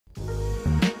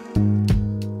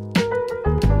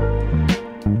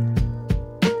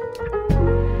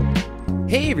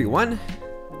Hey everyone,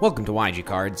 welcome to YG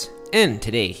Cards, and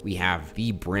today we have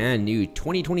the brand new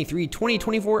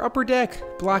 2023-2024 Upper Deck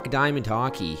Black Diamond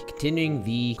Hockey, continuing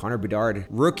the Connor Bedard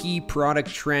rookie product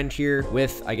trend here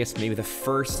with, I guess, maybe the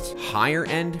first higher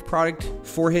end product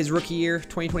for his rookie year,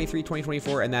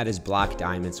 2023-2024, and that is Black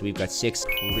Diamond. So we've got 6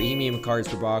 premium cards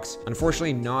per box.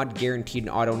 Unfortunately, not guaranteed an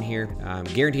auto in here,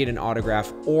 guaranteed an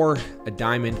autograph or a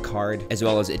diamond card, as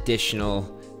well as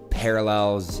additional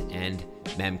parallels and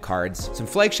mem cards. Some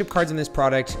flagship cards in this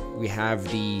product. We have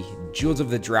the Jewels of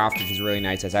the Draft, which is really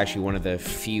nice. That's actually one of the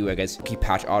few, I guess, key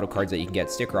patch auto cards that you can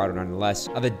get, sticker auto nonetheless.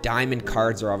 The diamond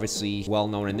cards are obviously well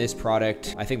known in this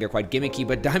product. I think they're quite gimmicky,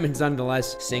 but diamonds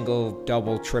nonetheless. Single,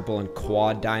 double, triple, and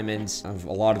quad diamonds of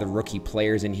a lot of the rookie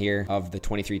players in here of the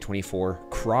 23-24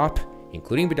 crop,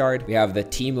 including Bedard. We have the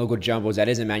team logo jumbos. That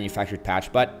is a manufactured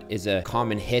patch, but is a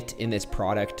common hit in this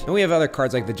product. And we have other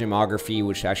cards like the gemography,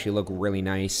 which actually look really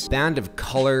nice. Band of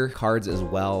color cards as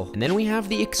well. And then we have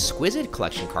the exquisite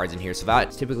collection cards in here. So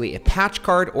that's typically a patch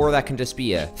card, or that can just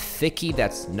be a thickie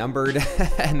that's numbered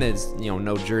and there's, you know,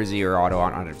 no jersey or auto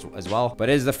on it as well. But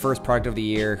it is the first product of the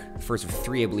year, first of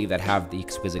 3, I believe, that have the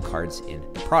exquisite cards in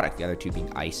the product. The other 2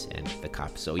 being Ice and the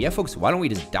Cup. So yeah, folks, why don't we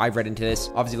just dive right into this?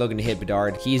 Obviously looking to hit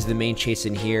Bedard. He's the main chase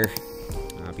in here,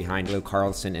 behind Lou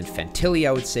Carlson and Fantilli,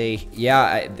 I would say. Yeah,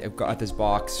 I've got this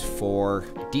box for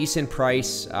a decent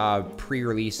price,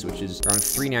 pre-release, which is around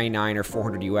 $3.99 or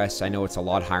 400 US. I know it's a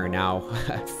lot higher now,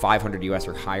 500 US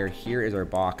or higher. Here is our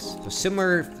box. So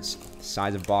similar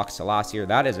size of box to last year.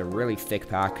 That is a really thick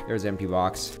pack. There's an empty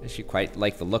box. I actually quite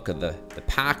like the look of the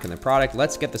pack and the product.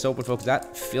 Let's get this open, folks.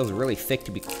 That feels really thick,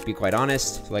 to be quite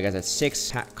honest. So like I said,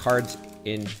 6 cards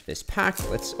in this pack.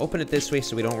 Let's open it this way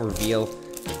so we don't reveal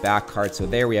the back card. So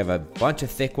there we have a bunch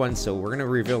of thick ones. So we're gonna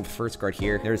reveal the first card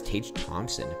here. There's Tage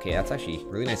Thompson. Okay, that's actually a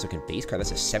really nice looking base card. That's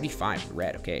a 75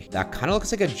 red. Okay, that kind of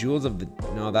looks like a Jewels of the,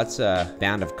 no, that's a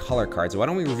Band of Color card. So why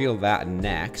don't we reveal that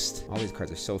next? All these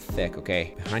cards are so thick.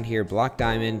 Okay, behind here, Black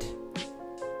Diamond.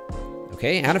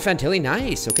 Okay, Adam Fantilli,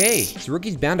 nice. Okay, it's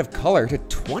rookie's Band of Color to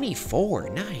 24,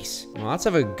 nice. Well, let's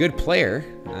have a good player.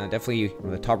 Definitely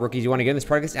one of the top rookies you want to get in this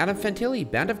product is Adam Fantilli,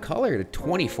 Band of Color to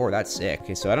 24, that's sick.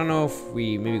 Okay, so I don't know if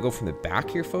we maybe go from the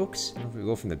back here, folks. I don't know if we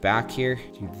go from the back here,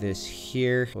 do this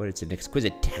here. Oh, it's an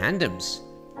exquisite tandems.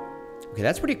 Okay,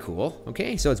 that's pretty cool.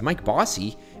 Okay, so it's Mike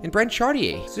Bossy and Brent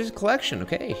Chartier. So there's a collection.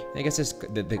 Okay, I guess this,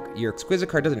 your exquisite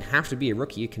card doesn't have to be a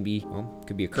rookie. It can be, well, it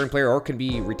could be a current player or it can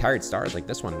be retired stars like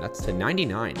this one. That's to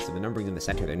 99. So the numbering in the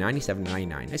center, they're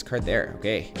 97.99. Nice card there.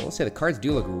 Okay, I will say the cards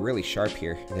do look really sharp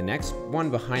here. The next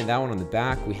one behind that one on the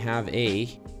back, we have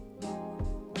a.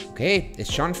 Okay,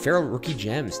 it's Sean Farrell rookie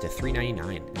gems to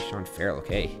 $3.99. It's Sean Farrell.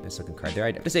 Okay, nice looking card there.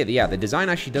 I have to say that, yeah, the design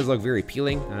actually does look very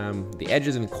appealing. The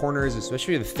edges and corners,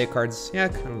 especially the thick cards, yeah,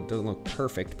 kind of doesn't look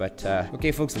perfect. But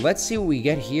okay, folks, let's see what we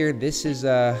get here. This is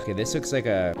okay. This looks like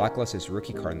a Blackluster's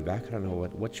rookie card in the back. I don't know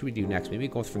what should we do next. Maybe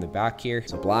go from the back here.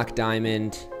 So Black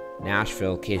Diamond.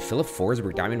 Nashville. Okay, Philip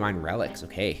Forsberg, Diamond Mine Relics.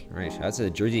 Okay, all right, that's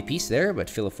a jersey piece there, but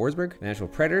Philip Forsberg, Nashville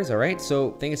Predators. All right,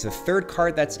 so I think it's the 3rd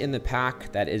card that's in the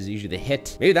pack that is usually the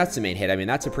hit. Maybe that's the main hit. I mean,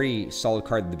 that's a pretty solid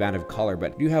card, the Band of Color,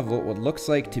 but you have what looks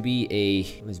like to be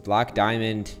this Black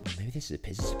Diamond. Maybe this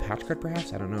is a patch card,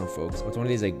 perhaps? I don't know, folks. What's one of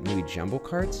these, like, maybe jumbo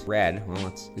cards? Red.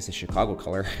 Well, it's a Chicago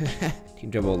color. Team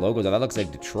Jumbo logos. Oh, that looks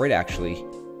like Detroit, actually.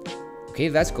 Okay,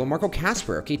 that's cool. Marco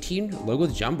Casper. Okay, team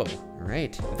logos jumbo. All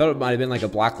right. I thought it might have been like a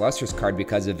Black Luster's card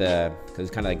because it's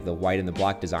kind of like the white and the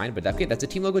black design, but okay, that's a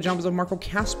team logo jumbos of Marco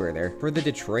Casper there for the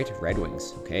Detroit Red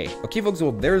Wings. Okay. Okay, folks.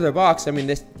 Well, there's our box. I mean,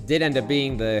 this did end up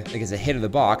being a hit of the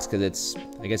box because it's,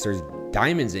 I guess there's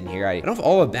diamonds in here. I don't know if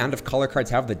all the Band of Color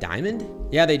cards have the diamond.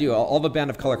 Yeah, they do. All the Band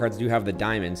of Color cards do have the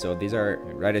diamond. So these are,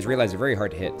 right, I just realized they're very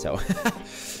hard to hit. So,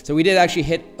 so we did actually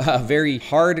hit a very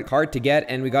hard card to get,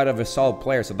 and we got of a solid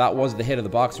player. So that was the hit of the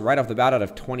box right off the bat out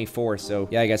of 24. So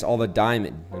yeah, I guess all the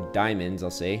diamonds,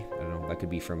 I'll say. I don't know, that could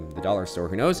be from the dollar store,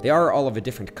 who knows? They are all of a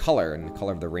different color and the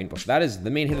color of the rainbow. So that is the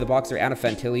main hit of the box there. Anna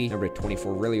Fantilli, number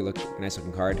 24, really nice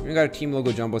looking card. We got a team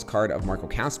logo jumbos card of Marco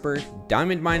Casper,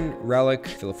 Diamond Mine Relic,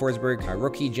 Philip Forsberg,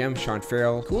 rookie gem, Sean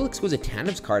Farrell, cool exquisite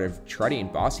tandems card of Charlie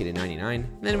and Bossy to 99.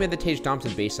 And then we had the Tage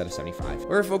Thompson base out of 75.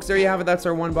 Alright, folks, there you have it. That's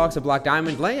our 1 box of Black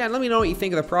Diamond. Let me know what you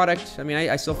think of the product. I mean,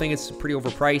 I still think it's pretty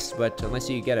overpriced, but unless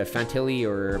you get a Fantilli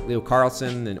or Leo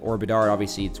Carlson or Bedard,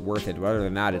 obviously it's worth it. But other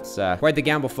than that, it's quite the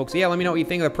gamble, folks. So yeah, let me know what you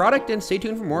think of the product and stay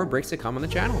tuned for more breaks to come on the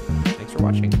channel. Thanks for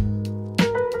watching.